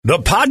The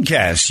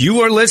podcast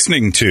you are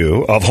listening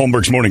to of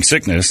Holmberg's Morning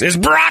Sickness is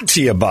brought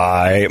to you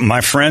by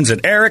my friends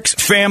at Eric's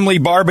Family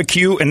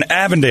Barbecue in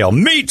Avondale.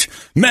 Meet,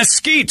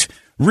 mesquite,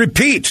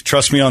 repeat.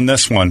 Trust me on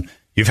this one.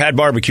 You've had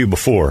barbecue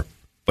before,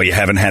 but you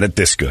haven't had it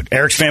this good.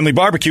 Eric's Family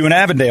Barbecue in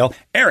Avondale,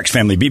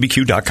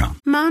 ericsfamilybbq.com.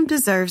 Mom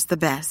deserves the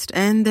best,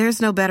 and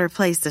there's no better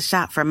place to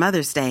shop for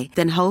Mother's Day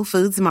than Whole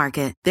Foods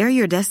Market. They're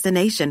your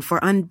destination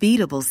for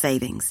unbeatable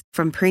savings,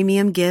 from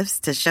premium gifts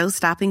to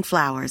show-stopping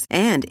flowers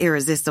and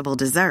irresistible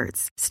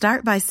desserts.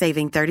 Start by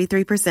saving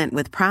 33%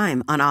 with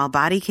Prime on all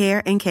body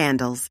care and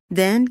candles.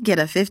 Then get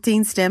a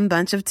 15-stem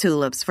bunch of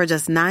tulips for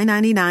just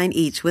 $9.99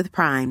 each with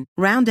Prime.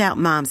 Round out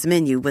Mom's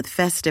menu with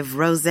festive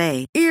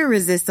rosé,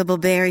 irresistible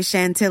berry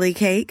chantilly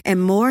cake,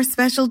 and more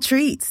special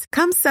treats.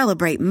 Come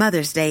celebrate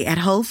Mother's Day at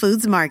Whole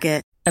Foods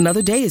Market.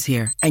 Another day is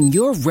here, and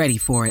you're ready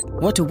for it.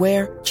 What to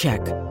wear? Check.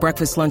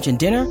 Breakfast, lunch, and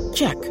dinner?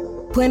 Check.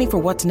 Planning for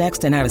what's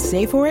next and how to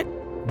save for it?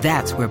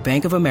 That's where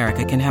Bank of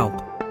America can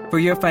help. For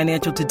your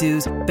financial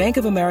to-dos, Bank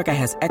of America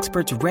has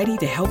experts ready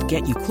to help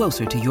get you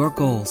closer to your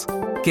goals.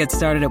 Get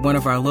started at one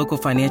of our local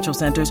financial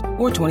centers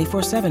or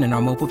 24/7 in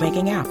our mobile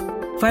banking app.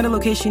 Find a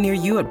location near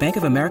you at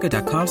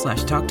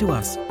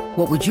bankofamerica.com/talktous.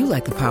 What would you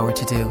like the power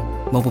to do?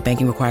 Mobile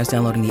banking requires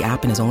downloading the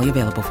app and is only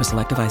available for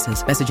select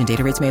devices. Message and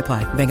data rates may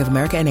apply. Bank of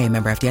America NA,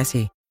 member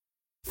FDIC.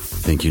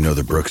 Think you know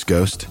the Brooks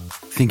Ghost?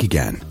 Think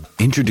again.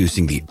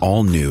 Introducing the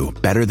all-new,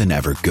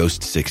 better-than-ever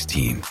Ghost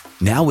 16.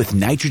 Now with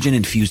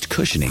nitrogen-infused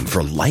cushioning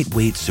for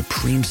lightweight,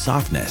 supreme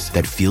softness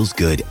that feels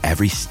good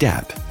every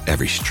step,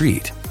 every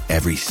street,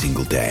 every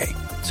single day.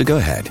 So go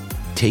ahead.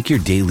 Take your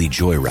daily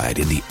joyride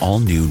in the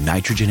all-new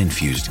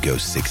nitrogen-infused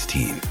Ghost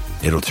 16.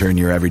 It'll turn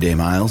your everyday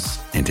miles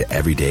into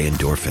everyday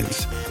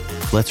endorphins.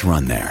 Let's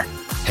run there.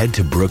 Head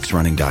to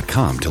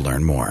brooksrunning.com to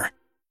learn more.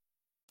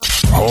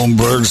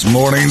 Holmberg's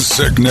Morning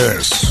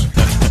Sickness.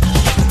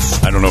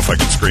 I don't know if I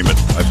can scream it.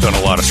 I've done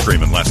a lot of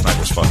screaming. Last night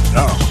was fun.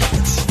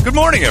 Oh. Good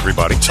morning,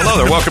 everybody. Hello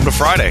there. Welcome to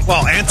Friday.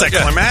 Well,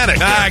 anticlimactic.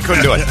 Nah, I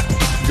couldn't do it.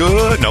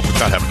 Good. Nope, it's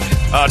not happening.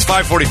 It's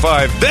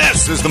 5:45.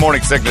 This is the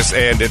Morning Sickness,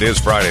 and it is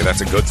Friday.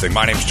 That's a good thing.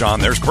 My name's John.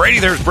 There's Brady.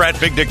 There's Brett.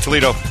 Big Dick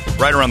Toledo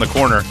right around the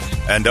corner.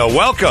 And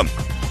welcome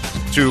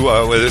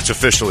to, it's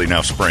officially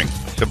now spring.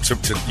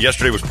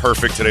 Yesterday was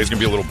perfect. Today's going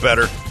to be a little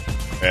better.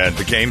 And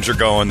the games are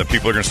going. The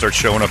people are going to start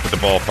showing up at the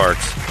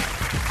ballparks.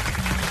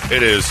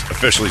 It is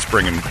officially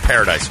spring in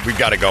paradise. We've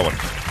got it going.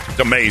 It's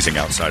amazing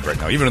outside right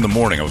now. Even in the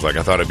morning, I was like,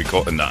 I thought it'd be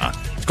cold. Nah,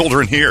 it's colder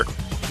in here.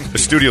 The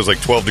studio's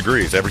like 12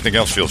 degrees. Everything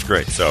else feels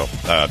great. So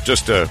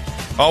just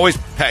always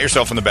pat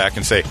yourself on the back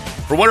and say,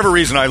 for whatever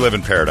reason, I live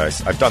in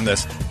paradise. I've done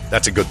this.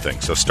 That's a good thing.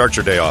 So start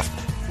your day off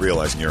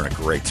realizing you're in a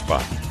great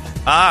spot.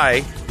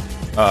 I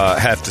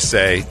have to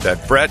say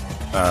that, Brett,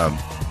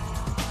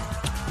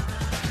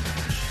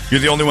 you're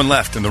the only one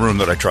left in the room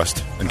that I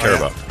trust and care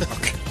about.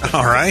 Okay.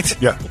 All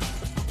right. Yeah.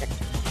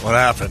 What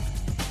happened?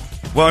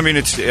 Well, I mean,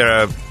 it's.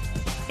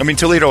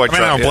 Toledo. I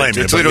don't blame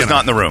you. Toledo's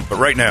not in the room, but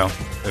right now,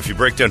 if you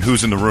break down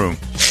who's in the room,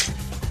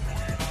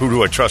 who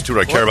do I trust? Who do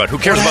I care about? Who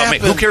cares about me?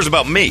 Who cares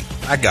about me?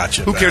 I got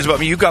you. Who cares about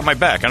me? You got my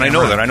back, and I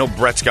know that. I know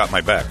Brett's got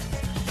my back.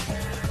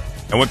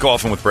 I went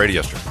golfing with Brady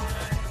yesterday,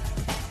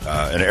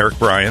 and Eric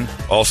Bryan,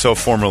 also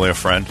formerly a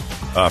friend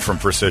from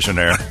Precision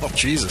Air. Oh,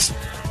 Jesus.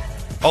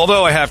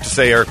 Although I have to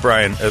say, Eric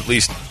Bryan, at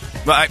least,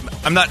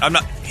 I'm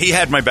not. He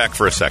had my back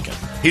for a second.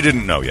 He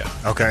didn't know yet.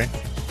 Okay.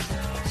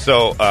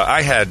 So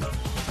I'd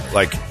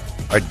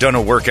done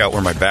a workout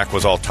where my back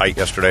was all tight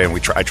yesterday, and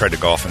I tried to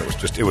golf, and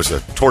it was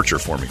a torture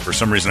for me. For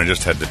some reason, I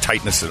just had the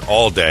tightness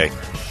all day.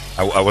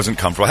 I wasn't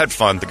comfortable. I had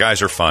fun. The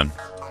guys are fun.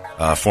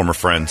 Former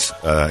friends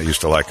I used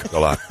to like a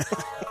lot.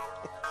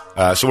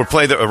 So we'll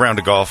play a round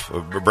of golf.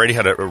 Brady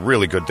had a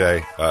really good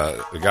day.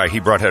 The guy he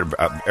brought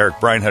Eric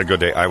Bryan had a good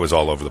day. I was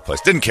all over the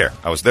place. Didn't care.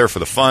 I was there for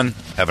the fun,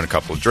 having a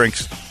couple of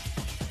drinks.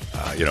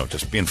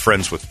 Just being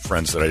friends with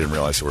friends that I didn't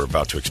realize were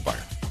about to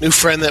expire. New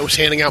friend that was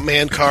handing out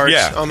man cards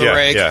on the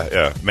reg.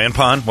 Yeah.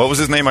 Manpon. What was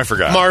his name? I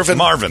forgot.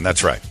 Marvin,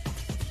 that's right.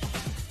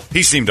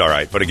 He seemed all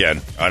right, but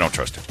again, I don't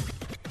trust him.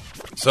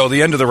 So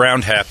the end of the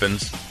round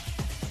happens.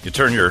 You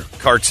turn your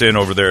carts in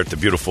over there at the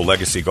beautiful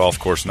Legacy Golf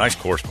Course. Nice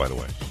course, by the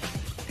way.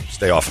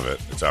 Stay off of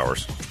it. It's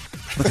ours.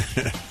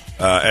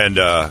 And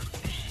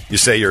you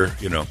say your,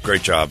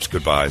 great jobs,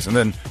 goodbyes, and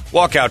then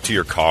walk out to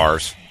your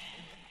cars.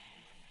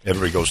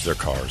 Everybody goes to their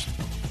cars.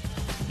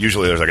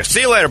 Usually there's like a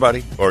see you later,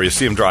 buddy, or you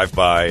see them drive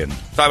by and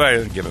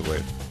give it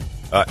away.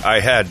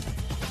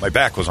 My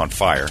back was on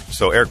fire,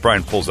 so Eric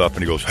Bryan pulls up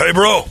and he goes, "Hey,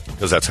 bro,"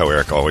 because that's how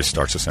Eric always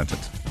starts a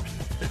sentence.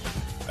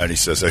 And he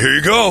says, "Here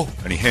you go,"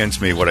 and he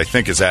hands me what I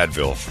think is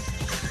Advil.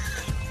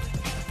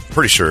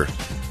 Pretty sure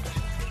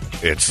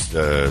it's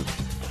the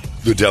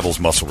Devil's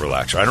Muscle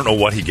Relaxer. I don't know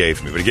what he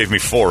gave me, but he gave me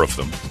 4 of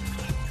them.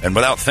 And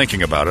without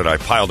thinking about it, I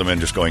piled them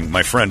in, just going,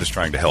 my friend is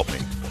trying to help me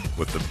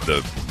with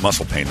the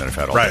muscle pain that I've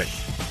had all day.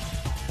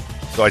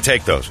 So I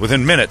take those.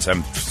 Within minutes,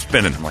 I'm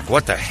spinning. I'm like,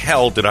 what the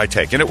hell did I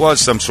take? And it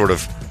was some sort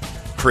of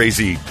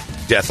crazy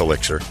death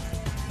elixir.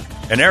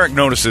 And Eric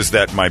notices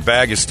that my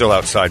bag is still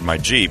outside my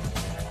Jeep.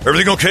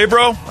 "Everything okay,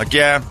 bro?" Like,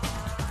 yeah.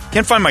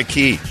 Can't find my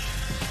key.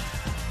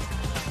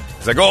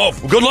 He's like, oh,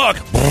 good luck.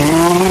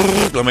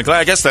 I'm like,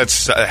 I guess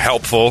that's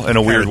helpful in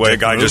a weird way. The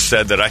guy just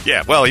said that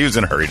he was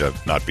in a hurry to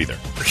not be there.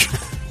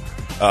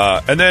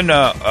 And then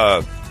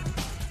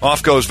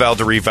off goes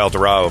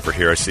Valdera over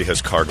here. I see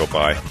his car go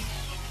by.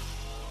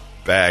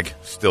 Bag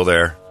still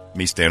there.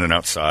 Me standing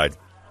outside.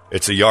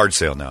 It's a yard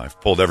sale now. I've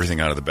pulled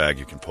everything out of the bag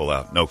you can pull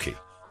out. No key.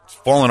 It's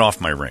fallen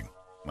off my ring.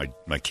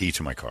 My key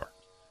to my car.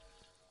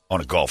 On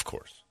a golf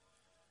course.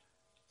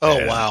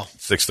 Oh, wow.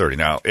 6:30.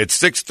 Now,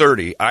 it's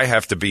 6:30. I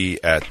have to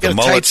be at the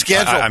Mullet. Tight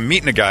schedule. I'm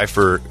meeting a guy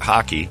for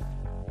hockey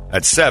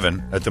at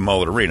 7 at the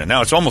Mullet Arena.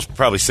 Now, it's almost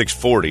probably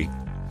 6:40,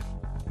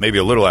 maybe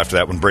a little after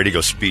that when Brady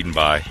goes speeding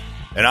by.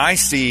 And I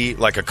see,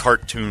 like a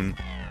cartoon,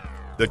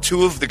 the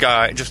two of the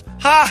guy just,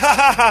 ha, ha,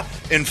 ha, ha,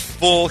 in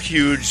full,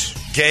 huge,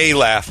 gay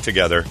laugh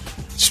together,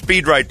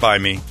 speed right by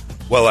me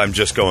while I'm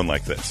just going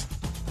like this.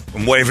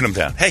 I'm waving them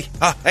down. Hey,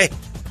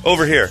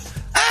 over here.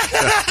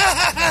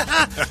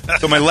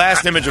 So my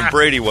last image of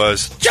Brady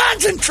was,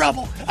 John's in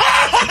trouble.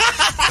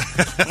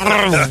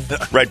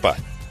 Right by.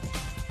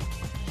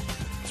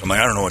 So I'm like,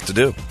 I don't know what to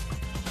do.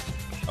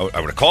 I would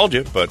have called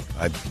you, but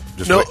I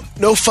just...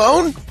 No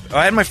phone?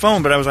 I had my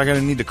phone, but I was like, I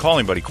didn't need to call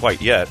anybody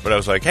quite yet. But I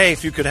was like, hey,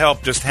 if you could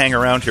help, just hang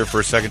around here for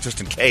a second,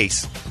 just in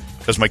case.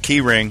 Because my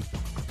key ring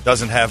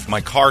doesn't have my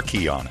car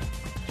key on it.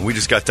 And we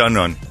just got done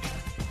on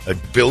 1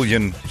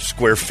 billion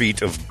square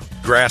feet of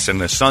grass,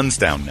 and the sun's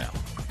down now.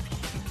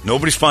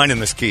 Nobody's finding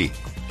this key.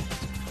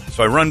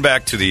 So I run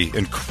back to the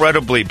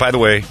incredibly, by the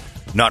way,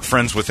 not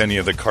friends with any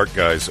of the cart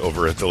guys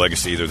over at the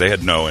Legacy either. They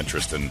had no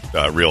interest in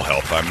real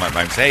help.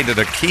 I'm saying, hey, did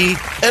the key...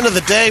 End of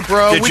the day,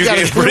 bro. We got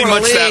to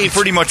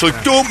pretty much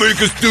like, don't make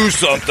us do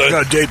something. I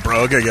got a date,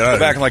 bro. Okay, get out of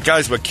back. I'm like,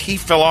 guys, but key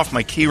fell off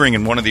my key ring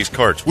in one of these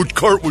carts. Which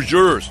cart was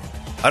yours?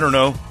 I don't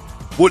know.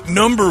 What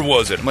number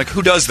was it? I'm like,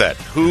 who does that?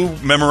 Who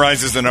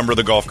memorizes the number of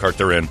the golf cart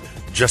they're in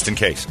just in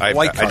case? I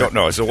don't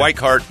know. It's a white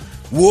cart.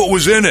 What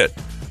was in it?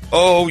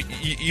 Oh,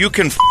 you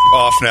can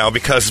off now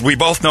because we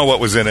both know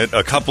what was in it.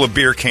 A couple of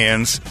beer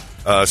cans,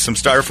 some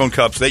styrofoam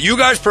cups that you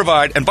guys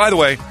provide. And by the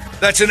way,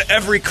 that's in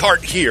every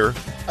cart here.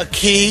 A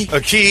key? A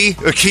key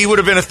would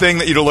have been a thing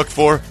that you'd have looked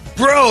for.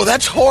 Bro,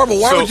 that's horrible.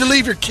 Why would you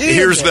leave your key?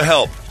 Here's the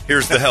help.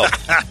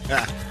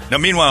 Now,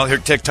 meanwhile, here,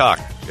 TikTok.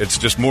 It's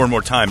just more and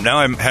more time. Now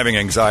I'm having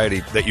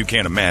anxiety that you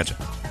can't imagine.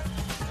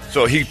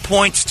 So he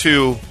points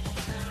to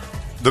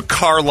the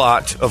car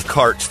lot of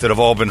carts that have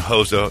all been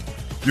hosed up.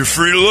 You're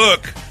free to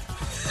look.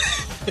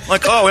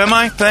 Like, oh, am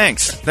I?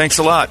 Thanks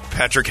a lot,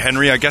 Patrick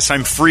Henry. I guess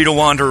I'm free to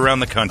wander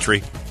around the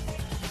country.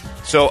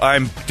 So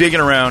I'm digging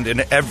around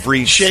in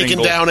every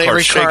shaking down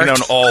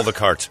all the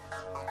carts.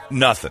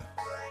 Nothing.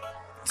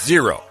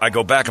 Zero. I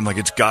go back. I'm like,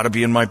 it's got to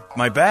be in my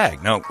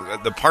bag. Now,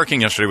 the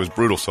parking yesterday was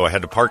brutal, so I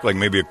had to park like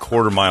maybe a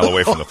quarter mile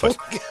away from the place.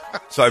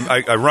 So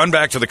I run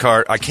back to the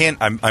car. I can't.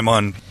 I'm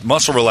on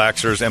muscle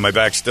relaxers, and my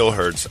back still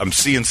hurts. I'm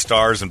seeing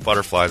stars and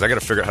butterflies. I got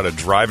to figure out how to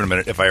drive in a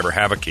minute if I ever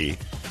have a key.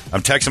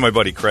 I'm texting my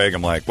buddy Craig.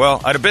 I'm like,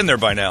 well, I'd have been there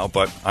by now,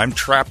 but I'm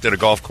trapped at a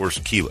golf course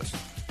keyless.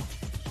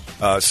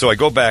 So I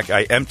go back.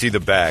 I empty the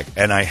bag,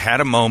 and I had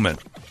a moment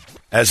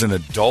as an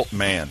adult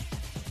man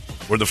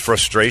where the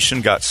frustration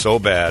got so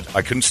bad,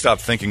 I couldn't stop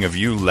thinking of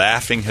you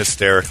laughing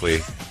hysterically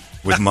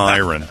with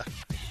Myron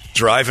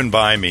driving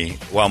by me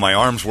while my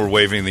arms were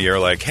waving in the air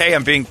like, hey,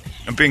 I'm being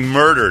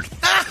murdered.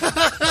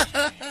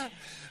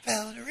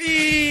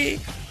 Valerie!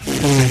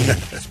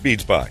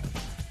 Speeds by.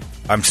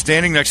 I'm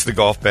standing next to the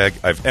golf bag.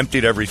 I've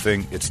emptied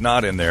everything. It's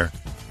not in there.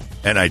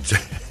 And I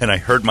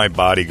heard my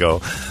body go,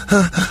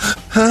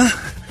 huh?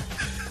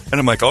 And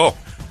I'm like, oh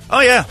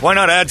yeah, why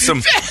not add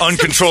some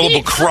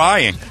uncontrollable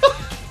crying?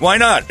 Why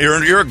not?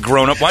 You're a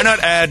grown-up. Why not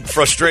add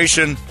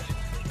frustration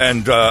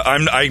and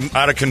I'm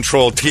out of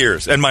control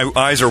tears? And my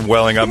eyes are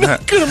welling up. I'm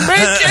not going to make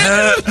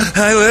it.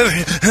 I love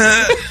you.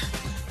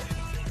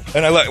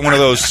 And I like one of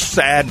those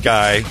sad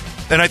guy.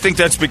 And I think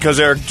that's because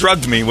Eric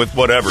drugged me with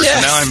whatever.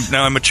 Yes. So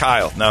now I'm a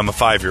child. Now I'm a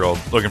 5-year-old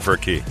looking for a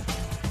key.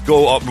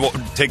 Go up,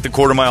 take the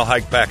quarter-mile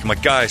hike back. I'm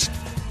like, guys,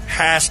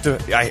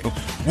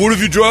 what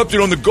if you dropped it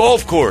on the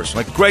golf course? I'm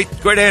like,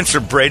 great answer,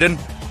 Braden.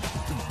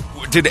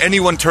 Did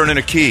anyone turn in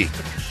a key?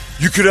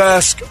 You could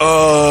ask,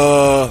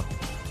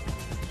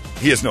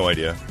 he has no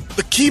idea.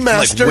 The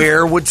keymaster. Like,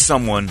 where would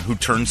someone who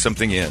turns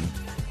something in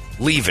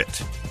leave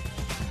it?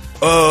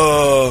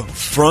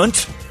 Front?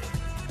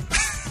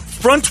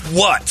 Front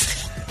what?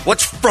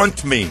 What's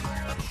front mean?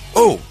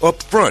 Oh,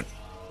 up front.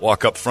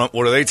 Walk up front.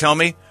 What do they tell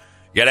me? You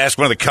gotta ask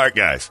one of the cart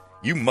guys.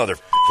 You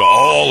motherfuckers are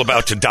all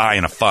about to die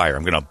in a fire.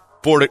 I'm gonna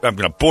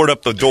board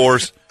up the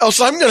doors. Else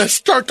I'm gonna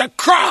start to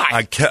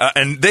cry.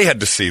 And they had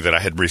to see that I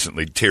had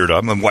recently teared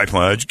up. I'm wiping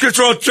my eyes. Get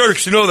your own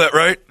jerks. You know that,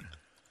 right?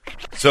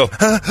 So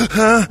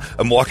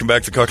I'm walking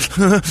back to the car.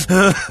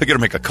 I gotta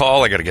make a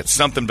call. I gotta get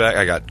something back.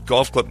 I got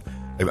golf club.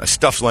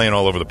 Stuff's laying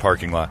all over the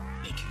parking lot.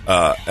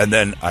 And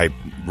then I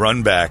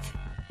run back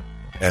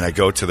and I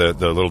go to the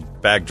little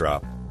bag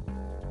drop.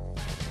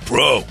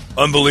 Bro,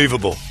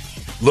 unbelievable.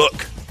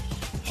 Look.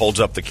 Holds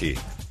up the key.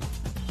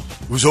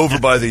 It was over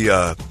by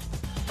the...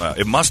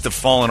 it must have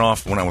fallen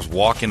off when I was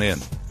walking in.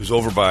 It was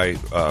over by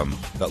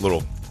that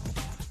little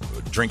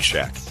drink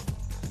shack.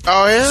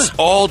 Oh, yeah?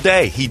 All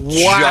day. He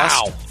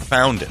Wow. just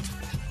found it.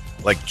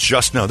 Like,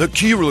 just now. The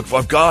key,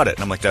 I've got it.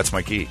 And I'm like, that's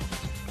my key.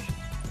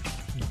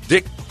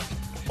 Dick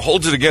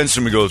holds it against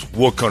him and goes,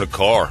 what kind of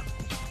car?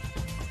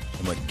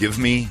 I'm like, give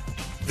me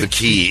the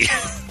key.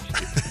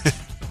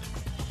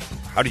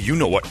 How do you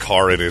know what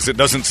car it is? It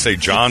doesn't say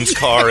John's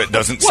car. It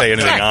doesn't say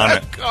anything on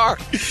it. Car?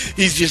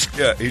 He's just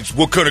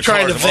what kind of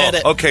trying car? to vet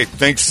it. Okay,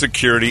 thanks,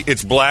 security.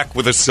 It's black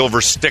with a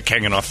silver stick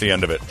hanging off the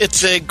end of it.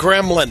 It's a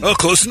Gremlin. Oh,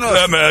 close enough.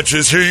 That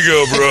matches. Here you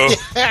go, bro.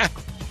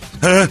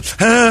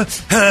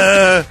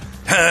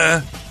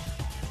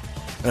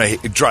 And I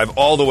drive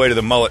all the way to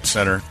the Mullet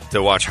Center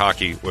to watch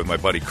hockey with my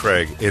buddy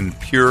Craig in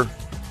pure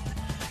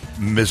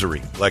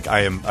misery. Like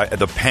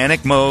the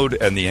panic mode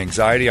and the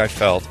anxiety I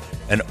felt,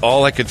 and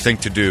all I could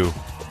think to do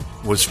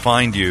was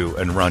find you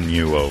and run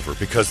you over,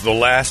 because the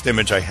last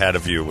image I had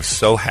of you was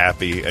so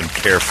happy and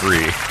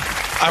carefree.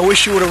 I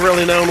wish you would have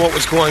really known what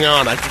was going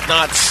on. I did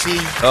not see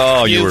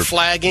you were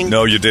flagging.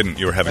 No, you didn't.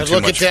 You were having too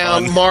much fun. I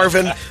was looking down,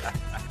 Marvin.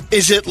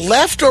 Is it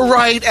left or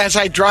right as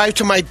I drive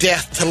to my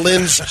death to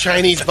Lynn's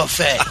Chinese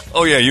buffet?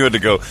 Oh, yeah, you had to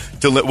go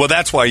to... Well,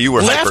 that's why you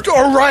were... Left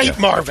or right,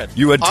 Marvin?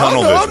 You had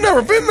tunnel vision. I've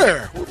never been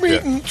there. We're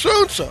meeting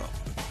so-and-so.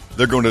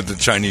 They're going to the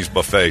Chinese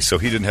buffet, so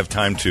he didn't have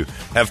time to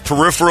have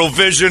peripheral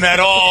vision at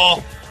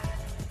all.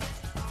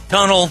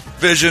 Tunnel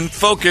vision,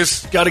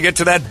 focus, got to get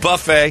to that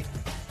buffet.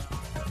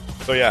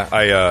 So,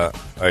 yeah,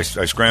 I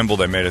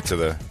scrambled. I made it to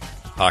the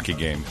hockey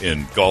game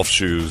in golf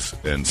shoes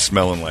and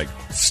smelling like...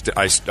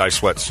 I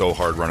sweat so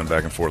hard running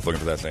back and forth looking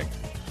for that thing.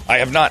 I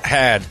have not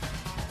had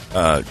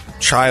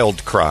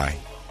child cry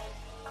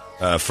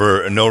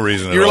for no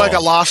reason at all. You're like a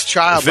lost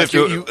child. Like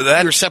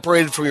you're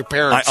separated from your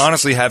parents. I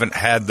honestly haven't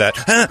had that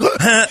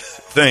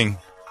thing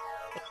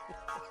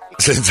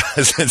since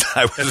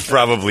I was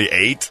probably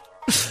 8.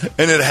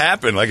 And it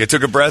happened. Like I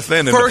took a breath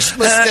in. And First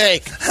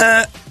mistake.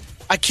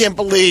 I can't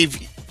believe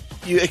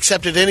you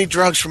accepted any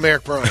drugs from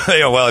Eric Bryan.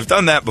 Yeah, well, I've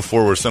done that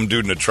before where some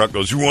dude in a truck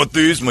goes, you want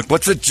these? I'm like,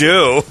 what's it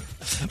do?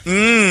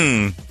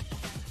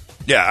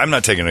 Yeah, I'm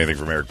not taking anything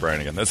from Eric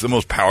Bryan again. That's the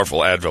most powerful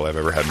Advil I've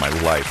ever had in my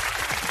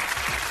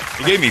life.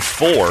 He gave me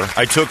 4.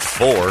 I took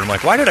 4. I'm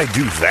like, why did I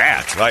do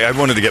that? I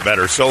wanted to get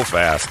better so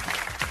fast.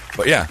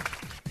 But yeah.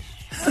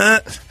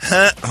 I'm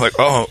like,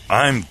 oh,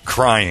 I'm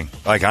crying.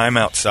 Like I'm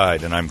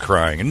outside and I'm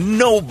crying. And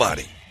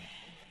nobody.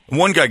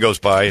 One guy goes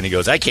by and he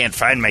goes, I can't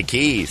find my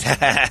keys.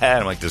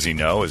 I'm like, does he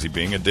know? Is he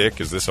being a dick?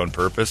 Is this on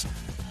purpose?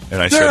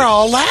 And They're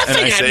all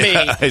laughing at me.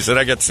 I said,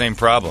 I got the same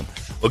problem.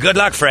 Well, good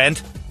luck,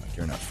 friend. I'm like,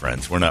 you're not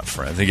friends. We're not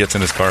friends. He gets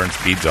in his car and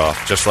speeds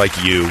off, just like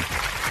you.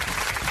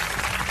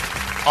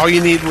 All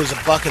you need was a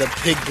bucket of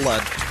pig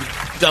blood to be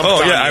dumped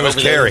on you. I was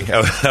Carrie.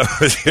 I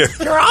was here.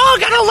 You're all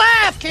going to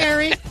laugh,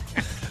 Carrie.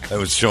 I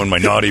was showing my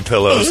naughty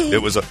pillows.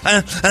 It was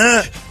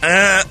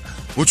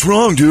what's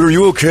wrong, dude? Are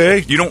you okay?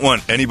 You don't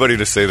want anybody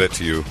to say that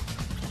to you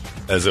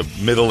as a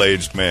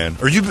middle-aged man.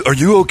 Are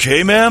you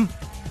okay, ma'am?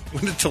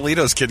 When did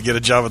Toledo's kid get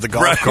a job at the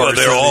golf course? Well,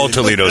 they're all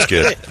Toledo's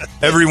kid.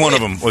 Every one of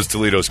them was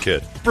Toledo's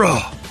kid. Bro.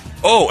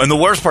 Oh, and the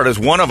worst part is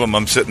one of them,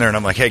 I'm sitting there and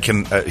I'm like, hey,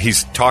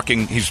 he's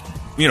talking, he's,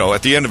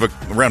 at the end of a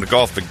round of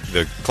golf,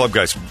 the club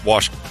guys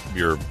wash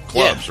your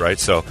clubs, right?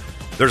 So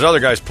there's other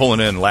guys pulling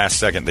in last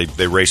second.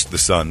 They raced the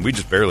sun. We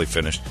just barely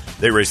finished.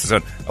 They raced the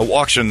sun. I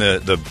auction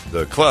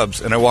the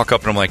clubs, and I walk up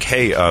and I'm like,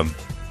 hey,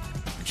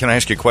 can I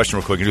ask you a question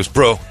real quick? And he goes,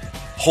 bro,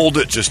 hold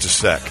it just a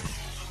sec.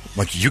 I'm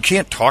like, you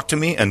can't talk to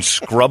me and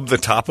scrub the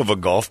top of a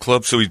golf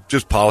club? So he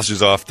just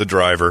polishes off the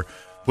driver,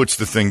 puts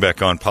the thing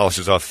back on,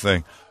 polishes off the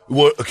thing.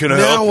 What can I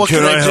help?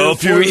 Can I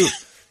help you?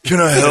 Can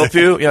I help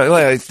you?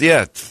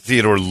 Yeah,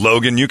 Theodore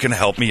Logan, you can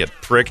help me, you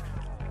prick.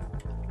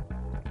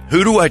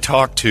 Who do I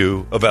talk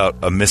to about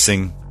a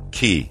missing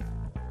key?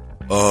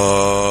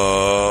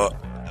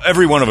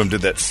 Every one of them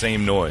did that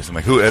same noise. I'm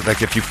like, who?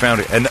 Like, if you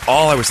found it, and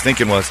all I was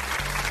thinking was,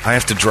 I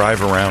have to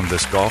drive around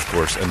this golf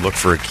course and look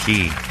for a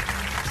key.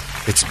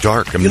 It's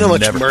dark. You know how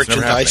much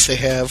merchandise they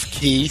have?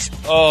 Keys,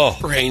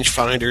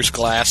 rangefinders,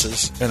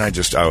 glasses. And I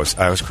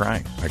was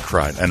crying. I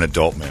cried. An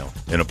adult male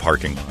in a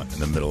parking lot in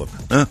the middle of.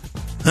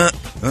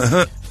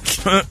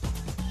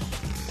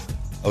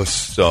 I was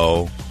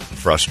so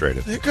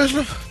frustrated. There goes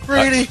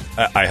Brady.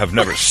 I have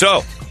never.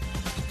 So.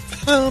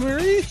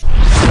 Valerie.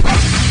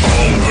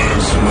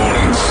 Holmberg's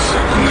Morning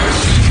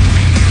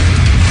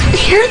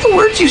Sickness. Hear the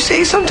words you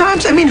say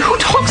sometimes? I mean, who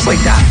talks like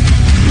that?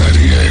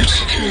 98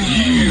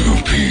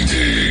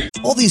 KUPD.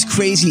 All these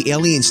crazy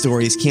alien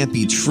stories can't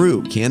be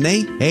true, can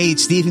they? Hey,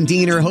 it's Stephen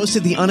Diener, host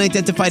of the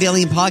Unidentified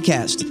Alien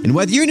Podcast. And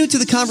whether you're new to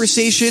the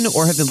conversation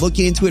or have been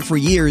looking into it for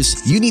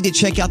years, you need to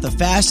check out the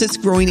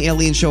fastest growing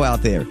alien show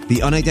out there,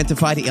 the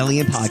Unidentified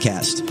Alien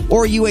Podcast,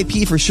 or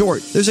UAP for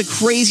short. There's a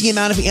crazy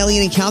amount of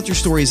alien encounter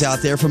stories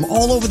out there from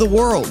all over the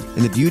world.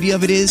 And the beauty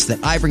of it is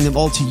that I bring them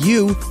all to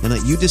you and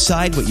let you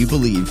decide what you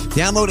believe.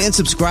 Download and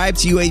subscribe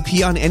to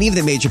UAP on any of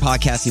the major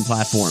podcasting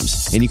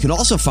platforms. And you can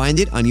also find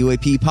it on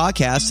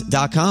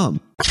UAPpodcast.com.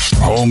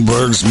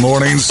 Holmberg's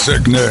Morning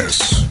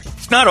Sickness.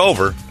 It's not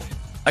over.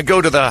 I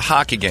go to the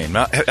hockey game.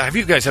 Now, have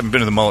you guys haven't been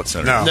to the Mullet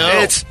Center?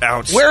 No. It's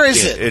outstanding. Where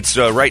is it? It's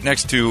right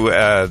next to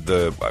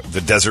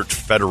the Desert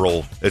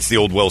Federal. It's the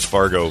old Wells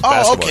Fargo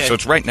basketball. Okay. So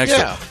it's right next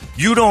to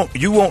it.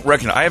 You won't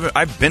recognize.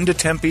 I've been to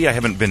Tempe. I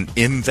haven't been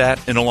in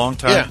that in a long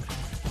time.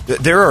 Yeah.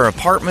 There are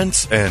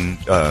apartments and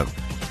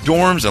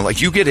dorms,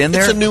 and you get in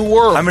there. It's a new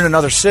world. I'm in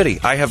another city.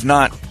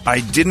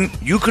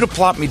 You could have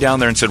plopped me down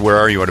there and said, "Where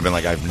are you?" I'd have been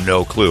like, "I have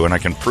no clue," and I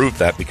can prove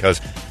that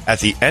because at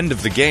the end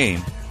of the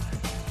game,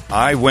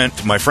 I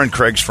went. My friend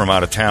Craig's from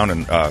out of town,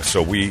 and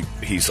so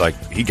he's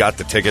like, he got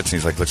the tickets, and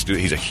he's like, "Let's do it."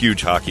 He's a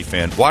huge hockey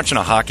fan. Watching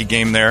a hockey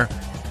game there,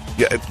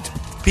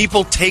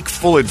 people take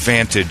full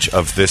advantage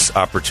of this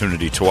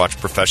opportunity to watch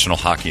professional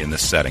hockey in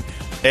this setting.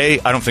 I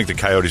don't think the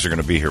Coyotes are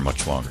going to be here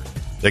much longer.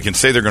 They can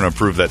say they're going to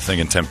improve that thing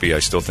in Tempe. I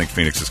still think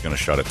Phoenix is going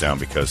to shut it down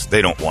because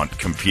they don't want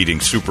competing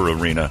super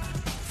arena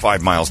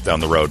 5 miles down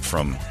the road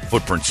from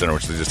Footprint Center,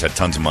 which they just had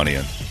tons of money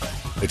in.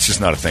 It's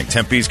just not a thing.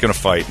 Tempe's going to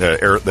fight.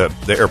 The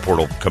airport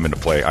will come into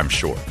play, I'm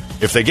sure.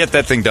 If they get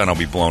that thing done, I'll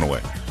be blown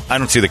away. I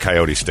don't see the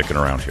Coyotes sticking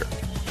around here.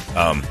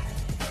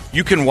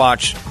 You can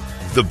watch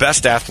the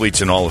best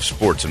athletes in all of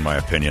sports, in my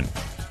opinion.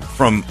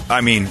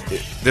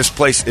 This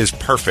place is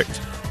perfect.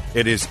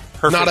 It is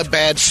perfect. Not a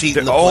bad seat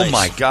in the place. Oh,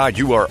 my God.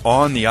 You are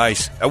on the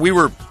ice. We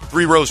were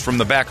 3 rows from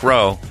the back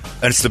row,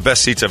 and it's the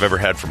best seats I've ever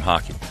had from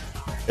hockey.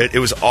 It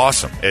was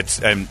awesome.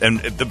 And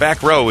the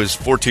back row is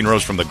 14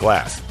 rows from the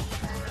glass.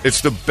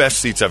 It's the best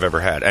seats I've ever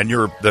had, and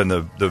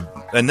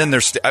then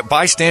there's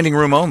buy standing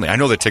room only. I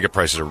know the ticket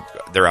prices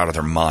they're out of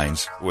their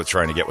minds with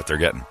trying to get what they're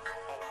getting,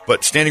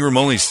 but standing room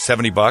only is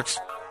 $70,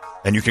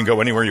 and you can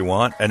go anywhere you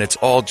want, and it's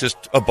all just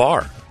a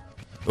bar.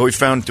 We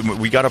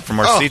got up from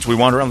our seats, we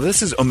wandered around.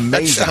 This is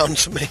amazing. That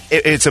sounds amazing.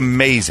 It's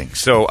amazing.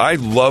 So I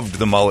loved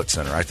the Mullet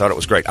Center. I thought it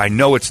was great. I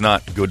know it's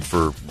not good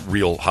for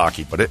real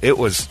hockey, but it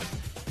was.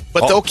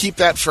 But they'll keep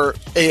that for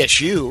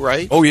ASU,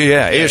 right? Oh,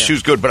 yeah.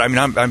 ASU's good. But,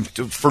 I'm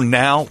for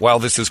now, while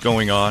this is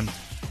going on,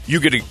 you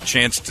get a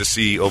chance to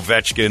see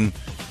Ovechkin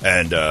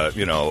and,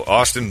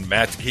 Austin,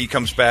 Matt, he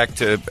comes back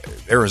to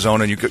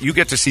Arizona. And you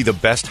get to see the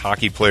best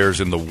hockey players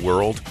in the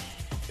world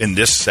in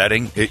this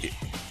setting.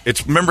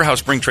 Remember how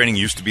spring training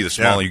used to be the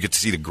small, and you get to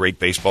see the great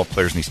baseball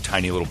players in these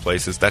tiny little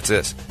places? That's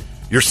this.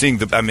 You're seeing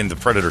the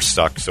Predators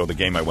suck, so the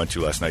game I went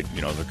to last night,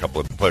 there's a couple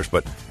of players,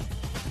 but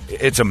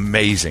it's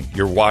amazing.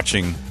 You're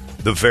watching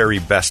the very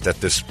best at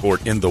this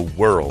sport in the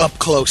world. Up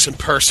close and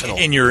personal.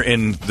 And you're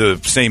in the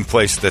same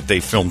place that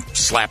they filmed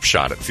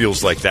Slapshot. It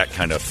feels like that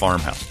kind of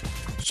farmhouse.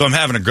 So I'm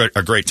having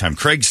a great time.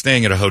 Craig's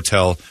staying at a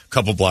hotel a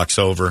couple blocks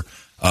over,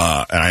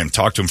 and I haven't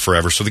talked to him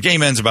forever. So the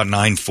game ends about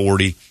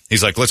 9:40.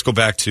 He's like, let's go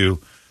back to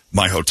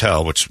my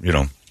hotel, which, you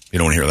don't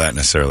want to hear that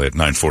necessarily at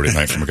 9:40 at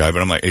night from a guy.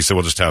 But I'm like, he said,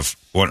 we'll just have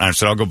one. I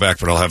said, I'll go back,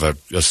 but I'll have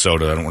a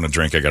soda. I don't want to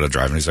drink. I got to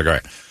drive. And he's like, all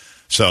right.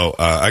 So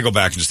I go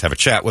back and just have a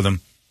chat with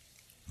him.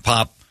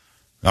 Pop.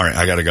 All right,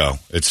 I got to go.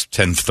 It's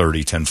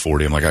 10:30,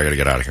 10:40. I'm like, I got to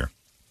get out of here.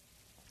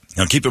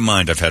 Now, keep in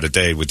mind, I've had a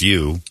day with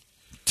you,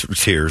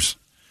 tears.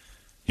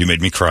 You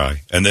made me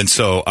cry. And then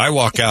so I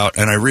walk out,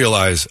 and I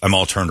realize I'm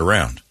all turned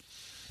around.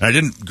 And I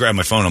didn't grab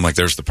my phone. I'm like,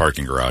 there's the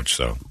parking garage,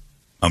 so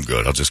I'm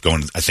good. I'll just go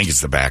in. I think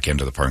it's the back end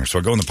of the parking. So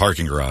I go in the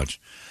parking garage,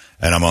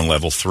 and I'm on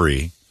level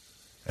 3,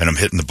 and I'm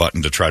hitting the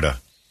button to try to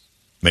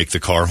make the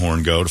car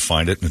horn go to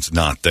find it, and it's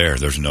not there.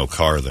 There's no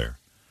car there.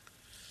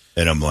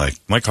 And I'm like,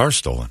 my car's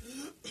stolen.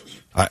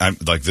 I'm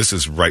like, this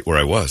is right where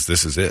I was.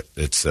 This is it.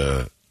 It's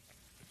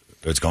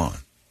gone.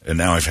 And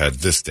now I've had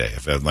this day.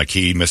 I've had my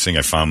key missing.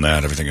 I found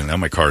that, everything. And now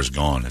my car's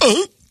gone.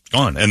 It's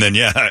gone. And then,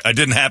 I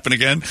didn't happen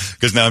again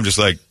because now I'm just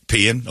like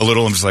peeing a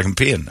little. I'm just like, I'm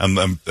peeing.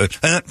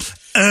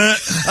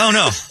 Oh,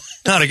 no,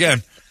 not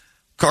again.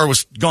 Car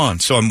was gone.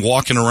 So I'm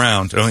walking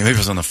around. Maybe I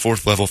was on the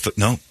 4th level.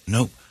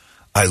 No.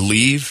 I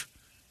leave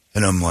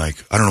and I'm like,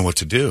 I don't know what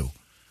to do.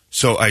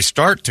 So I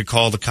start to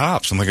call the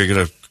cops. I'm like,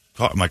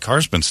 my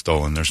car's been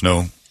stolen.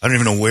 I don't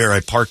even know where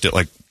I parked it.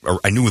 Like,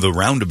 I knew the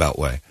roundabout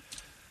way.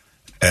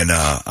 And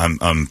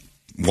I'm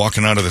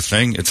walking out of the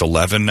thing. It's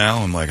 11 now.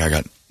 I'm like, I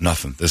got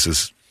nothing. This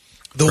is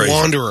the crazy.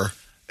 Wanderer.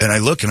 And I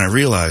look and I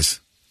realize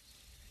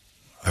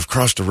I've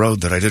crossed a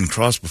road that I didn't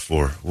cross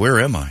before. Where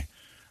am I?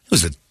 It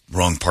was the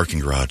wrong parking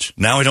garage.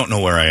 Now I don't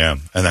know where I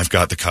am. And I've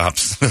got the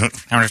cops.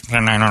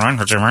 911,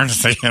 what's your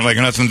emergency? I'm like,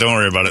 nothing, don't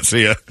worry about it.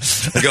 See ya.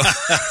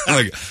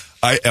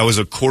 I was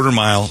a quarter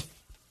mile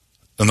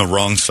on the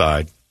wrong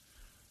side.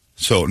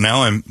 So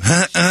now I'm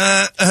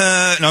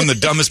the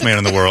dumbest man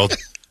in the world.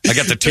 I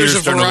got the tears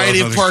starting to roll. There's a variety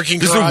of parking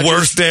garages. This is the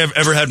worst day I've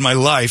ever had in my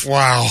life.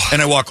 Wow.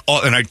 And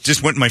I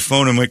just went to my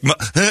phone. I'm like,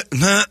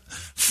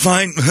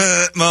 find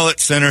Mullet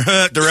Center,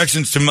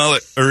 directions to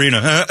Mullet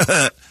Arena.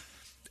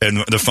 And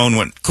the phone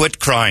went, quit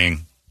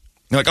crying.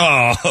 You're like,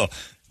 oh,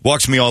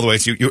 walks me all the way.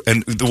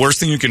 And the worst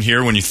thing you can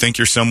hear when you think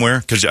you're somewhere,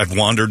 because I've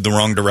wandered the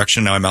wrong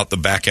direction. Now I'm out the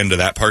back end of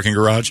that parking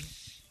garage.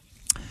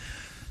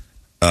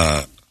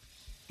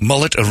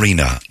 Mullet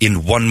Arena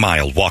in 1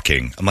 mile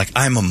walking. I'm like,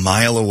 I'm a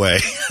mile away.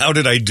 How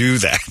did I do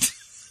that?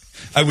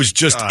 I was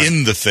just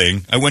in the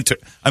thing.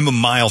 I'm a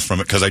mile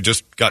from it because I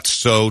just got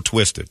so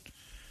twisted.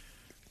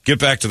 Get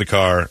back to the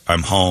car.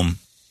 I'm home,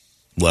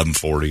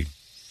 11:40.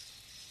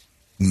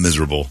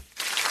 miserable.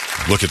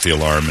 Look at the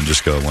alarm and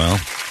just go, well,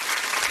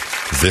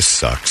 this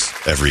sucks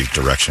every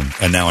direction.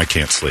 And now I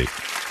can't sleep.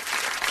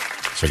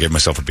 So I gave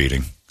myself a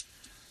beating.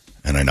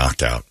 And I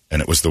knocked out.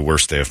 And it was the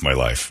worst day of my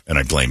life. And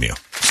I blame you.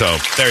 So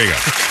there you go.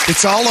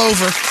 It's all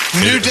over.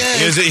 New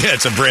day. Yeah,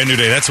 it's a brand new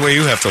day. That's the way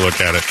you have to look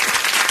at it.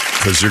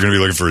 Because you're going to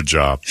be looking for a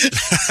job.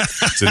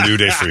 It's a new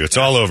day for you. It's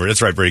all over.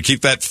 That's right, Brady.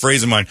 Keep that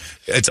phrase in mind.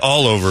 It's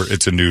all over.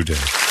 It's a new day.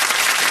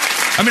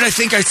 I mean, I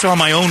think I saw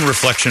my own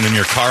reflection in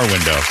your car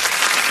window.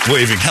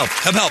 Waving, help.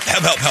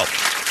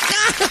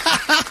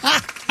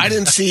 I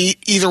didn't see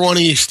either one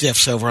of you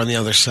stiffs over on the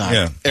other side.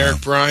 Yeah.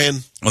 Eric, Brian.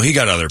 Well, he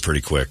got out of there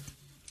pretty quick.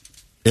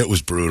 It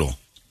was brutal.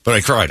 But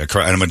I cried. And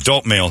I'm an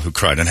adult male who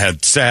cried and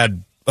had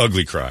sad,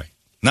 ugly cry.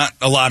 Not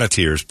a lot of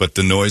tears, but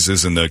the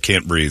noises and the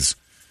can't breathe.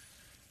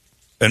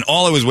 And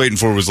all I was waiting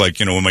for was like,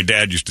 when my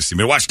dad used to see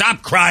me, watch,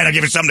 stop crying, I'll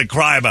give you something to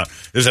cry about.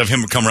 Just have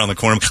him come around the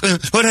corner.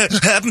 What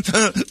happened?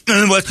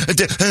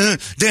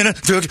 Dana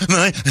took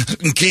my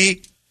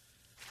key.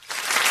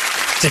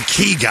 It's a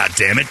key,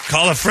 goddammit.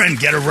 Call a friend,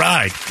 get a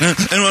ride. I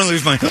don't want to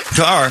leave my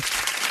car.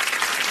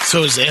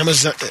 So is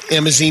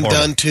Amazine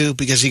done too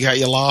because he got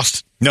you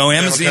lost? No,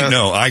 Amazine,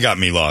 no, I got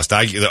me lost.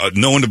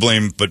 No one to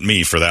blame but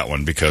me for that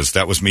one because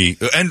that was me.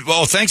 And,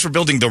 thanks for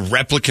building the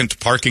replicant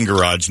parking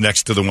garage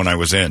next to the one I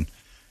was in.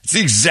 It's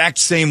the exact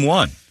same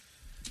one.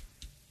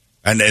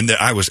 And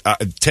I was,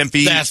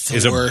 Tempe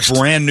is a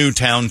brand new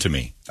town to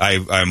me.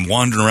 I'm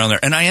wandering around there,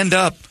 and I end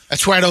up.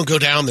 That's why I don't go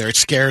down there. It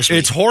scares me.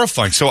 It's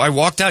horrifying. So I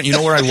walked out. You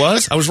know where I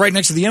was? I was right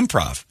next to the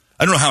Improv.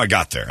 I don't know how I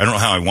got there. I don't know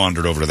how I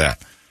wandered over to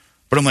that.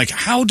 But I'm like,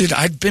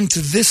 I've been to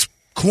this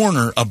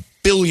corner 1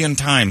 billion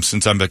times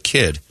since I'm a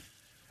kid,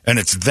 and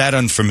it's that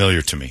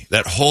unfamiliar to me.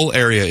 That whole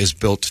area is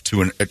built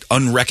to an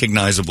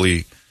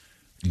unrecognizably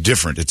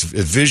different. It's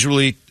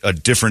visually a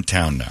different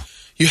town now.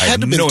 You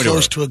had to be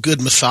close to a good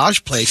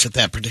massage place at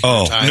that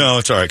particular time. No,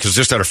 it's all right, because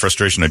just out of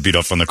frustration, I beat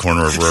off on the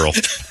corner of Rural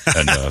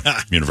and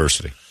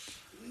University.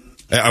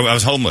 I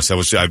was homeless. I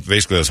was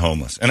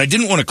homeless. And I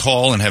didn't want to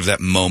call and have that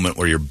moment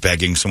where you're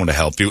begging someone to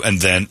help you, and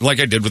then,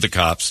 like I did with the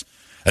cops,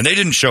 and they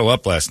didn't show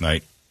up last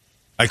night.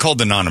 I called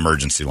the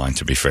non-emergency line,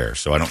 to be fair,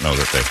 so I don't know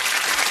that they...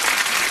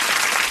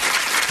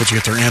 Did you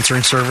get their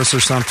answering service or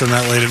something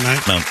that late at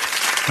night? No.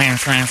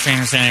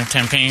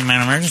 Tempe,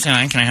 emergency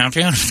line. Can I help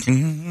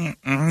you?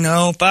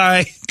 No,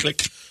 bye.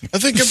 Click. I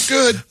think I'm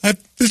good.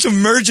 It's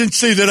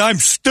emergency that I'm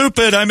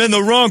stupid. I'm in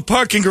the wrong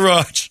parking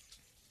garage.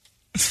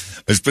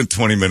 I spent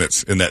 20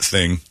 minutes in that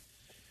thing,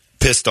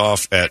 pissed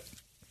off at,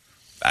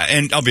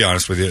 and I'll be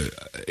honest with you,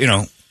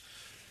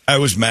 I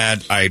was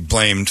mad. I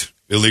blamed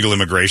illegal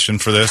immigration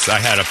for this. I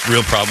had a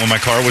real problem. When my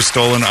car was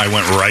stolen, I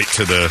went right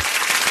to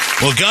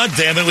well, God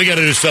damn it, we got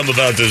to do something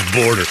about this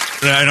border.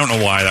 And I don't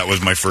know why that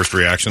was my first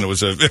reaction. It was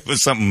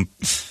something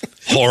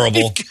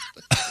horrible.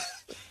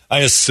 I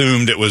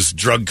assumed it was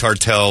drug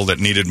cartel that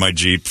needed my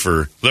Jeep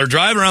they're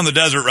driving around the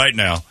desert right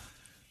now.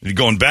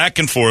 Going back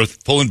and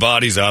forth, pulling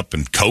bodies up,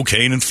 and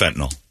cocaine and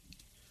fentanyl.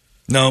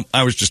 No,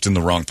 I was just in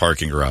the wrong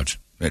parking garage.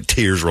 I had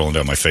tears rolling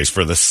down my face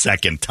for the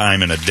second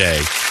time in a day.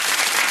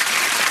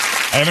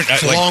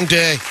 It's a long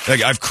day.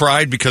 I've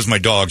cried because my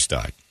dogs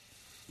died.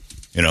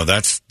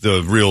 That's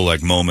the real,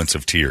 moments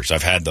of tears.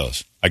 I've had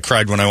those. I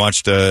cried when I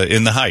watched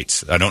In the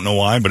Heights. I don't know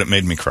why, but it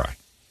made me cry.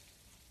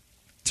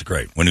 It's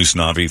great. When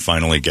Usnavi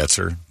finally gets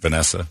her,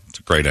 Vanessa, it's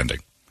a great ending.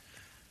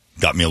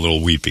 Got me a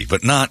little weepy,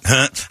 but not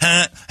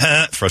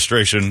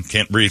frustration,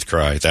 can't breathe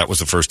cry. That was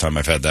the first time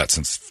I've had that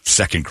since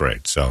second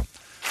grade. So,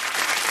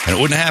 and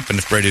it wouldn't have happened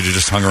if Brady had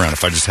just hung around.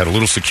 If I just had a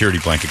little security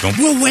blanket going,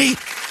 we'll wait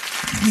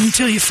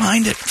until you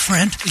find it,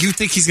 friend. You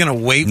think he's going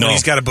to wait when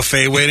he's got a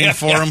buffet waiting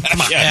for him?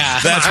 Come on. Yeah.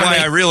 That's why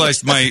I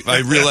realized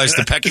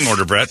the pecking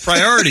order, Brett.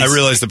 Priorities. I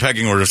realized the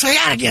pecking order. So I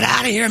got to get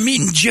out of here. I'm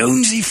meeting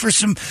Jonesy for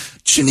some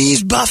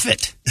Chinese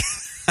buffet.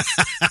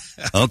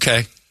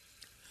 Okay.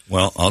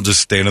 Well, I'll just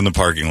stand in the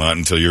parking lot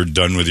until you're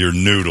done with your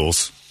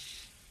noodles.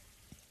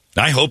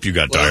 I hope you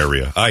got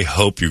diarrhea. I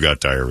hope you got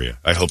diarrhea.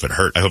 I hope it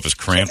hurt. I hope it's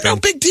cramping. No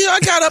big deal.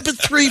 I got up at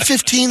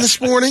 3:15 this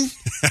morning.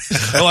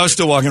 Well, I was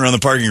still walking around the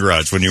parking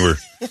garage when you were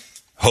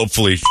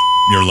hopefully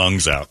your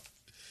lungs out.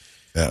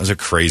 That was a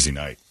crazy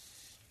night.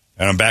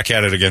 And I'm back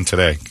at it again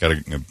today. Got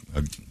to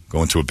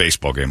go into a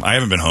baseball game. I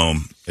haven't been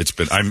home.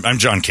 I'm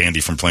John Candy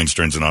from Planes,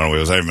 Trains, and Auto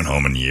Wheels. I haven't been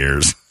home in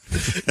years.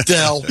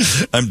 Dell.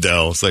 I'm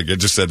Dell. It's like I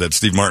just said that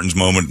Steve Martin's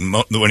moment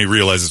when he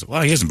realizes,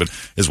 well, he hasn't been.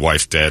 His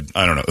wife's dead.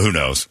 I don't know. Who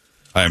knows?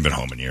 I haven't been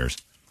home in years.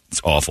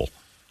 It's awful.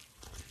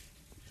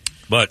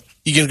 But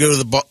you gonna go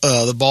to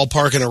the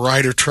ballpark in a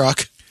Ryder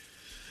truck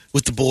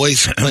with the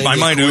boys? I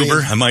might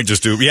Uber. I might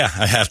just do. Yeah,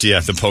 I have to. Yeah,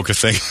 the polka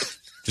thing.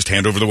 Just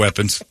hand over the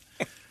weapons.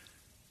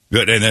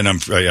 Good, and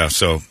then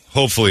So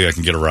hopefully I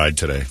can get a ride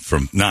today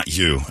from not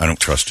you. I don't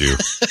trust you.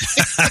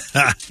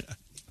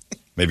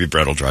 Maybe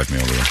Brett will drive me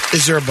over there.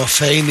 Is there a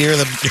buffet near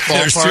the ballpark?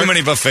 There's too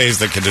many buffets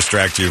that can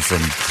distract you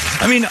from...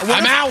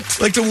 I'm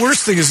out. Like, the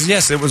worst thing is,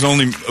 yes, it was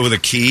only with a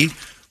key,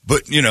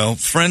 but,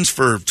 friends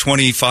for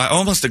 25,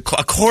 almost a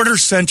quarter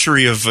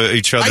century of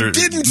each other. I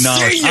didn't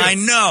see you. I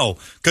know,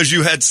 because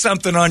you had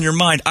something on your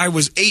mind. I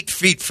was 8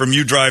 feet from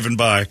you driving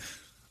by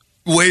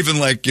waving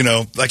like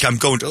I'm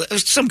going to.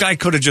 Some guy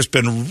could have just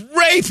been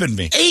raping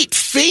me. 8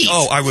 feet.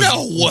 Oh, I was.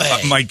 No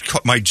way.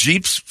 My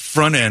Jeep's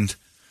front end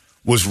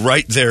was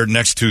right there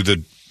next to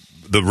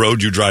the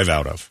road you drive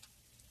out of.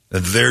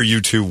 And there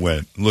you two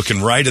went,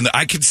 looking right in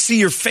I could see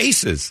your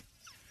faces,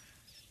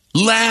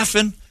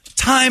 laughing.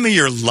 Time of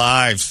your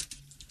lives.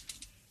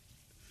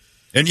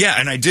 And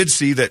I did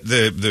see that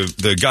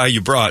the guy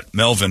you brought,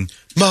 Marvin,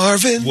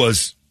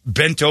 was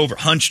bent over,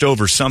 hunched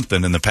over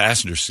something in the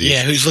passenger seat.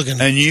 Yeah, who's looking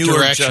and you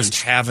directions. were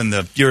just having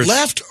your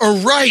left or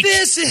right.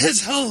 This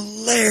is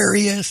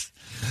hilarious.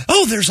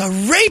 Oh, there's a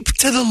rape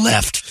to the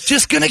left.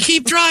 Just going to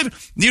keep driving.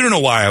 You don't know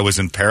why I was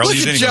in peril. Look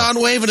at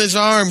John waving his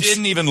arms.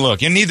 Didn't even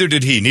look. And neither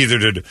did he. Neither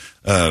did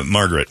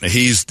Margaret.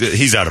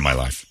 He's out of my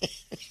life.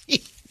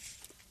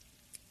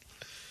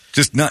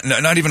 Just not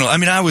even. I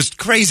mean, I was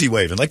crazy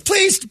waving. Like,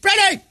 please,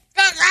 Brady.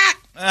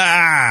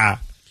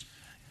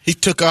 He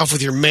took off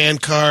with your man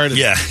card.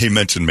 Yeah, he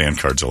mentioned man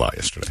cards a lot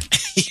yesterday.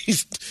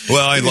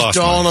 I lost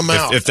mine. Them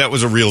out. If that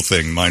was a real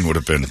thing, mine would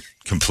have been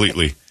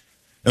completely.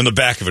 On the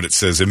back of it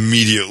says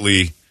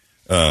immediately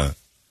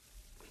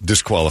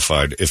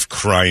disqualified if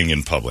crying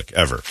in public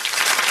ever.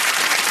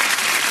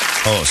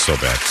 Oh, it's so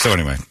bad. So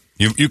anyway,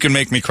 you can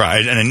make me cry,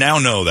 and I now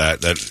know that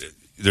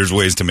there's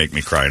ways to make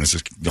me cry, and it's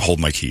just hold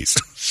my keys.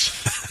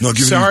 No,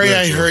 sorry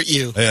I hurt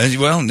you.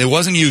 Well, it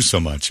wasn't you so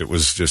much. It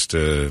was just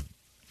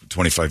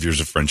 25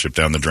 years of friendship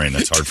down the drain.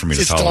 That's hard for me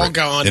to tolerate. It's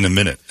all gone. In a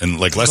minute, and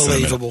like less than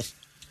a minute.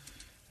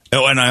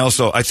 Oh, and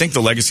I think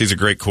the Legacy is a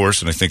great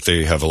course, and I think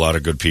they have a lot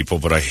of good people,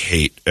 but I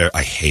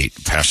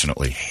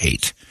passionately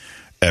hate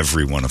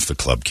every one of the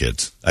club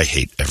kids. I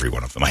hate every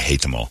one of them. I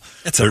hate them all.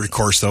 It's every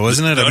course, though,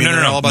 isn't it?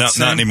 No,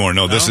 not anymore.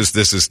 No, this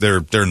is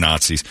they're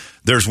Nazis.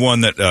 There's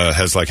one that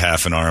has like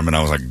half an arm, and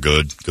I was like,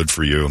 good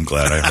for you. I'm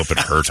glad. I hope it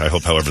hurt. I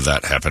hope, however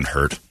that happened,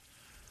 hurt.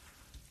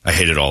 I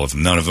hated all of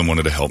them. None of them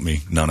wanted to help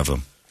me. None of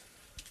them.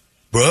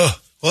 Bruh,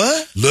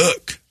 what?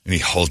 Look. And he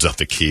holds up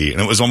the key,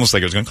 and it was almost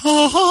like I was going,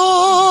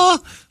 ha,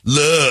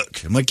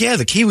 look. I'm like, yeah,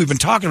 the key we've been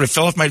talking about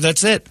fell off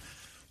that's it.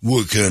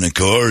 What kind of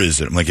car is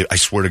it? I'm like, I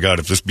swear to God,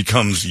 if this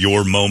becomes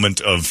your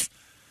moment of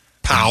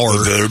power,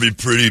 you better be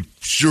pretty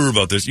sure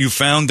about this. You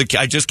found the key.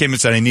 I just came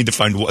and said I need to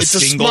find a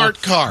single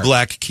smart car.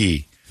 Black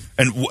key.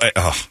 And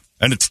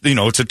it's,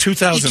 it's a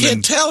 2000. You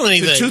can't tell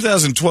anything. It's a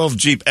 2012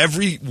 Jeep.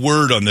 Every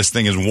word on this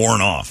thing is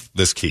worn off,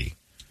 this key.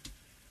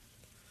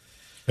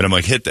 And I'm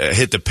like, hit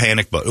the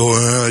panic button.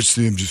 Oh, I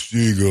see him. Just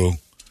there you go.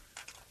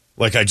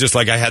 Like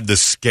I had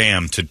this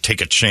scam to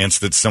take a chance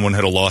that someone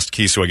had a lost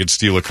key so I could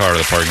steal a car out of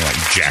the parking lot.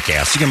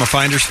 Jackass. Did you give him a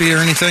finder's fee or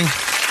anything?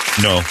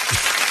 No.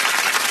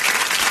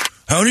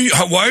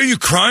 Why are you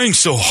crying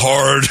so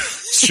hard?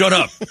 Shut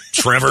up,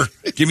 Trevor.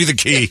 Give me the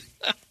key.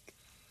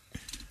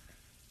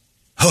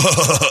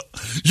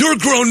 You're a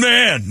grown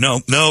man.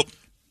 No.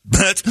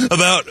 That's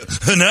about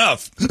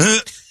enough.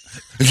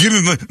 Give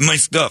me my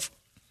stuff.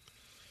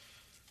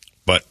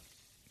 But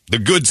the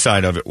good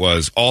side of it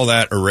was all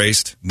that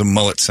erased. The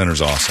Mullet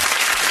Center's awesome.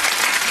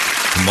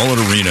 The Mullet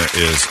Arena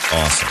is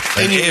awesome.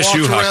 And you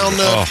ASU walked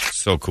around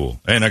so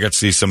cool. And I got to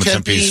see some of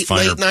Tempe's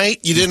finer. Late night.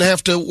 You didn't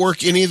have to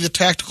work any of the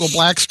tactical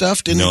black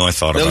stuff, didn't you? No, I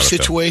thought about it. No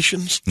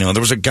situations? No,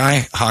 there was a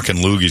guy hawking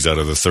loogies out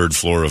of the third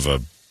floor of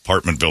an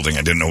apartment building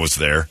I didn't know was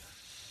there.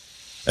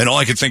 And all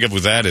I could think of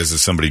with that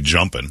is somebody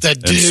jumping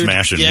and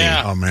smashing me.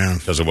 Oh, man.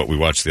 Because of what we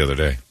watched the other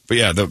day. But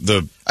yeah,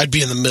 I'd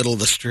be in the middle of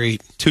the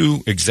street.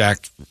 Two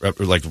exact,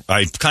 like,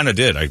 I kind of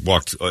did. I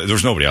walked, there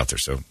was nobody out there,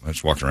 so I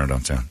just walked around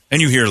downtown.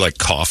 And you hear, like,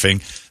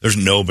 coughing. There's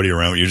nobody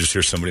around. You just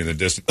hear somebody in the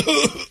distance.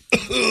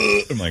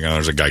 I'm like, oh,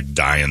 there's a guy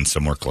dying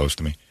somewhere close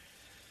to me.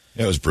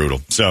 It was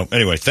brutal. So,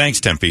 anyway, thanks,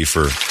 Tempe,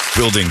 for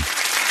building,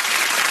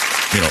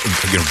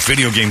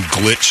 video game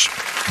glitch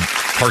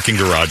parking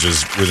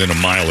garages within a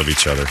mile of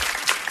each other.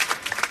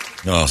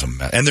 Oh,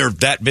 and they're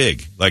that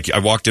big. Like, I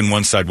walked in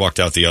one side, walked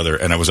out the other,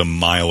 and I was a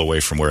mile away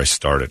from where I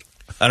started.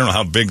 I don't know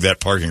how big that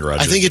parking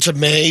garage is. I think it's a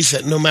maze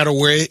that no matter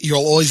where,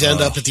 you'll always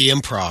end up at the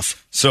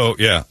Improv. So,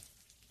 yeah.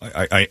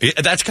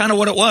 That's kind of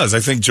what it was.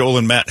 I think Joel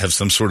and Matt have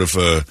some sort of,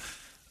 I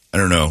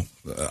don't know,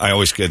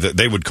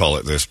 they would call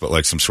it this, but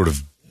like some sort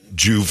of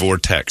Jew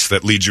vortex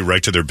that leads you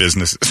right to their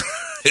businesses.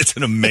 It's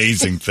an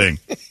amazing thing.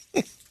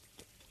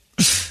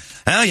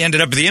 Well, you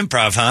ended up at the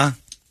Improv, huh?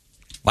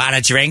 Want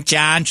a drink,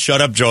 John? Shut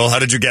up, Joel. How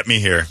did you get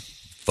me here?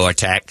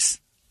 Vortex.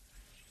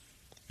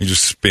 You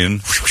just spin.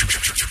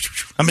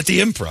 I'm at the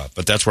Improv,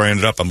 but that's where I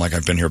ended up. I'm like,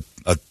 I've been here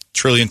a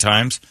trillion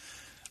times.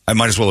 I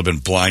might as well have been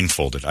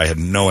blindfolded. I had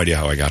no idea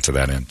how I got to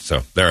that end.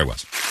 So there I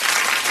was.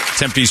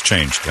 Tempe's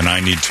changed, and I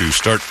need to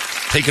start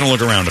taking a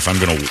look around if I'm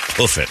going to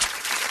hoof it.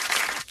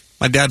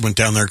 My dad went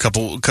down there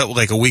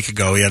a week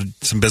ago. He had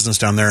some business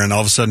down there, and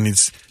all of a sudden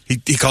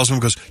he calls him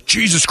and goes,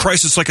 Jesus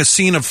Christ, it's like a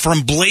scene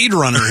from Blade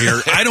Runner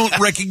here. I don't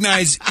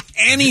recognize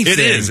anything.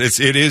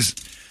 It is.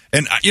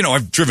 And,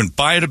 I've driven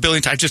by it a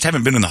billion times. I just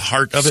haven't been in the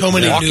heart of it. So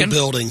many new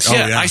buildings.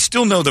 Yeah, I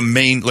still know the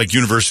main, like,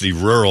 University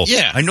Rural.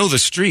 Yeah. I know the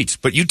streets.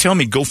 But you tell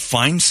me, go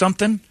find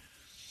something?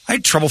 I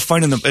had trouble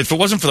finding them. If it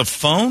wasn't for the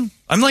phone,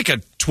 I'm like a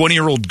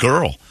 20-year-old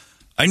girl.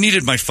 I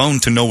needed my phone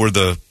to know where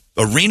the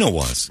arena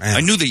was. Man.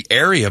 I knew the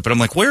area, but I'm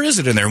like, where is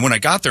it in there? And when I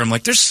got there, I'm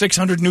like, there's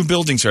 600 new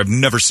buildings here I've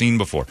never seen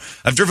before.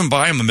 I've driven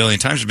by them a million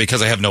times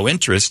because I have no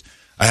interest.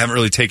 I haven't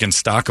really taken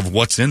stock of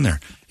what's in there.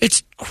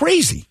 It's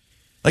crazy.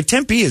 Like,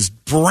 Tempe is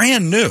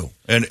brand new,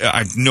 and I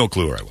have no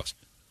clue where I was.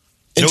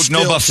 And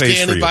No buffets for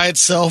standing you. by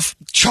itself,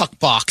 Chuck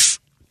Box.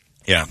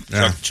 Yeah.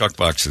 Chuck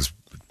Box is...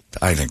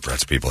 I think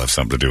Brett's people have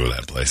something to do with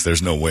that place.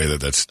 There's no way that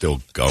that's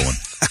still going.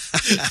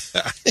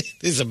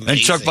 It's amazing. And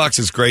Chuck Box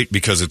is great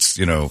because it's,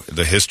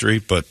 the history,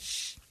 but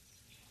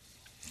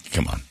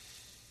come on.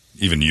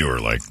 Even you are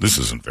like, this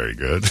isn't very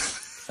good.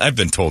 I've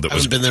been told it I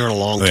was... haven't been there in a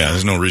long time. Yeah,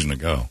 there's no reason to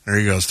go. There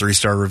he goes,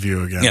 3-star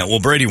review again. Yeah, well,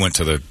 Brady went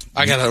to the...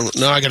 I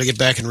gotta get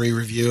back and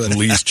re-review it.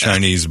 Lee's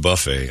Chinese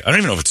Buffet. I don't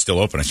even know if it's still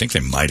open. I think they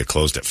might have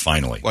closed it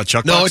finally. What,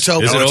 Chuck No, Box? it's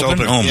open. Is it it's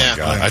open? Oh, my Yeah.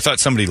 God. I thought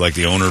somebody, like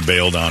the owner,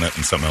 bailed on it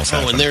and something else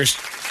happened. And there's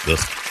Ugh.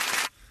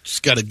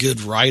 just got a good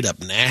write-up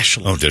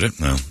nationally. Oh, did it?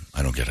 No,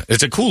 I don't get it.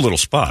 It's a cool little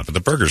spot, but the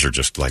burgers are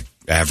just like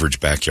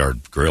average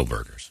backyard grill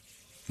burgers.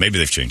 Maybe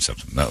they've changed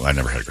something. No, I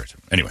never had a great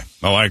time. Anyway,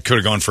 I could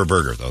have gone for a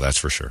burger, though, that's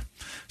for sure.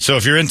 So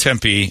if you're in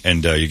Tempe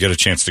and you get a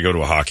chance to go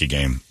to a hockey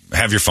game,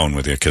 have your phone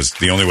with you because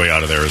the only way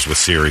out of there is with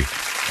Siri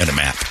and a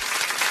map.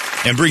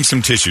 And bring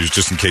some tissues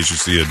just in case you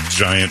see a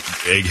giant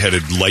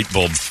egg-headed light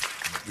bulb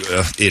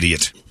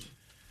idiot.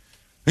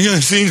 You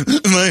seen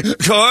my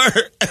car?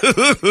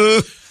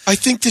 I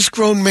think this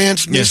grown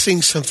man's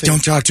missing something.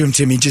 Don't talk to him,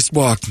 Timmy. Just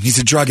walk. He's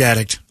a drug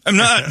addict. I'm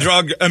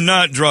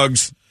not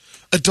drugs.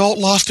 Adult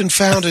lost and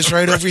found is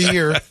right over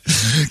here.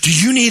 Do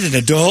you need an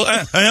adult?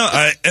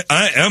 I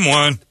am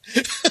one.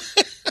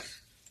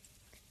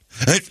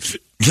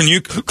 Can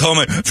you call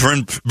my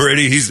friend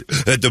Brady? He's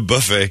at the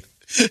buffet.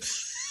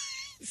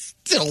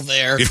 Still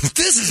there.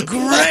 This is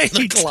great.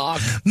 The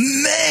clock.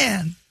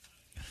 Man.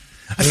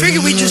 I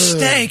figured we'd just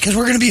stay because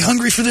we're going to be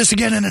hungry for this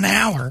again in an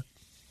hour.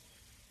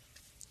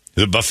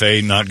 The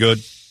buffet not good?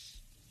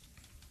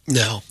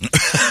 No.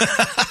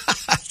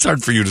 It's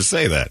hard for you to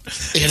say that.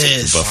 It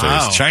is. Buffets.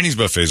 Wow. Chinese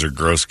buffets are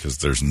gross because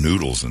there's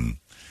noodles and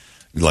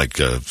like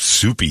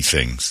soupy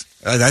things.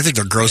 I think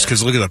they're gross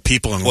because look at the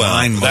people in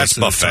line. That's most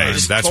of the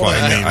buffets. time. That's why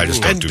I just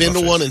I don't hadn't do been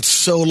buffets. to one in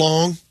so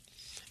long,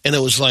 and it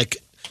was like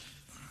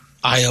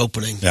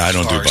eye-opening. Yeah, I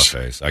don't do Ours.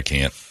 buffets. I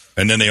can't.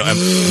 And then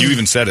you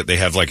even said it. They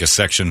have like a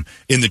section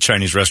in the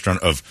Chinese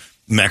restaurant of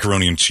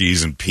macaroni and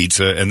cheese and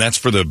pizza, and that's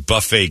for the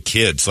buffet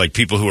kids, like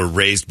people who are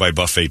raised by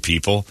buffet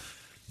people.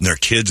 And their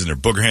kids and their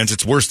booger hands.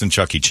 It's worse than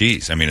Chuck E.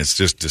 Cheese. I mean, it's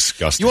just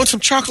disgusting. You want some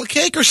chocolate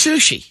cake or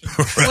sushi?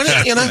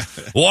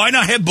 Why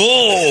not have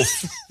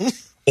both?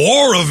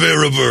 Or a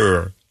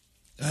Veribur.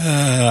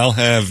 I'll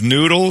have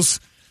noodles,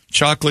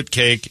 chocolate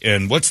cake,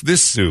 and what's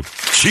this soup?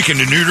 Chicken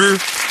and noodle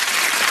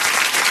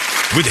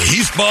with a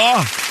Heath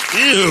bar?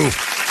 Ew.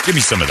 Give me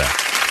some of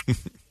that.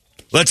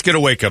 Let's get a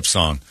wake-up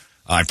song.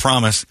 I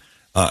promise.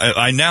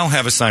 I now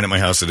have a sign at my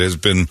house. It has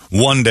been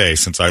one day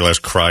since I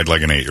last cried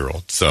like an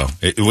 8-year-old. So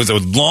it was a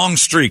long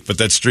streak, but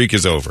that streak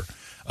is over.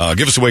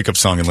 Give us a wake-up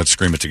song and let's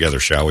scream it together,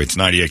 shall we? It's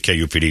 98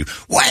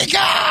 KUPD. Wake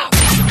up!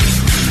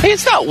 Hey,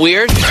 it's not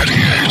weird.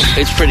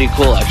 It's pretty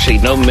cool, actually.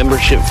 No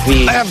membership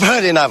fee. I have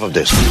heard enough of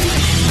this.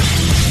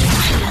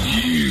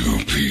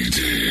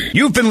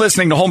 You've been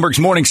listening to Holmberg's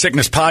Morning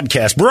Sickness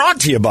Podcast,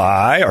 brought to you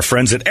by our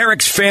friends at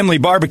Eric's Family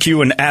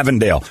Barbecue in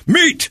Avondale.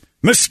 Meet,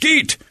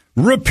 mesquite,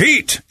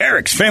 repeat.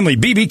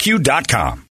 Eric'sFamilyBBQ.com.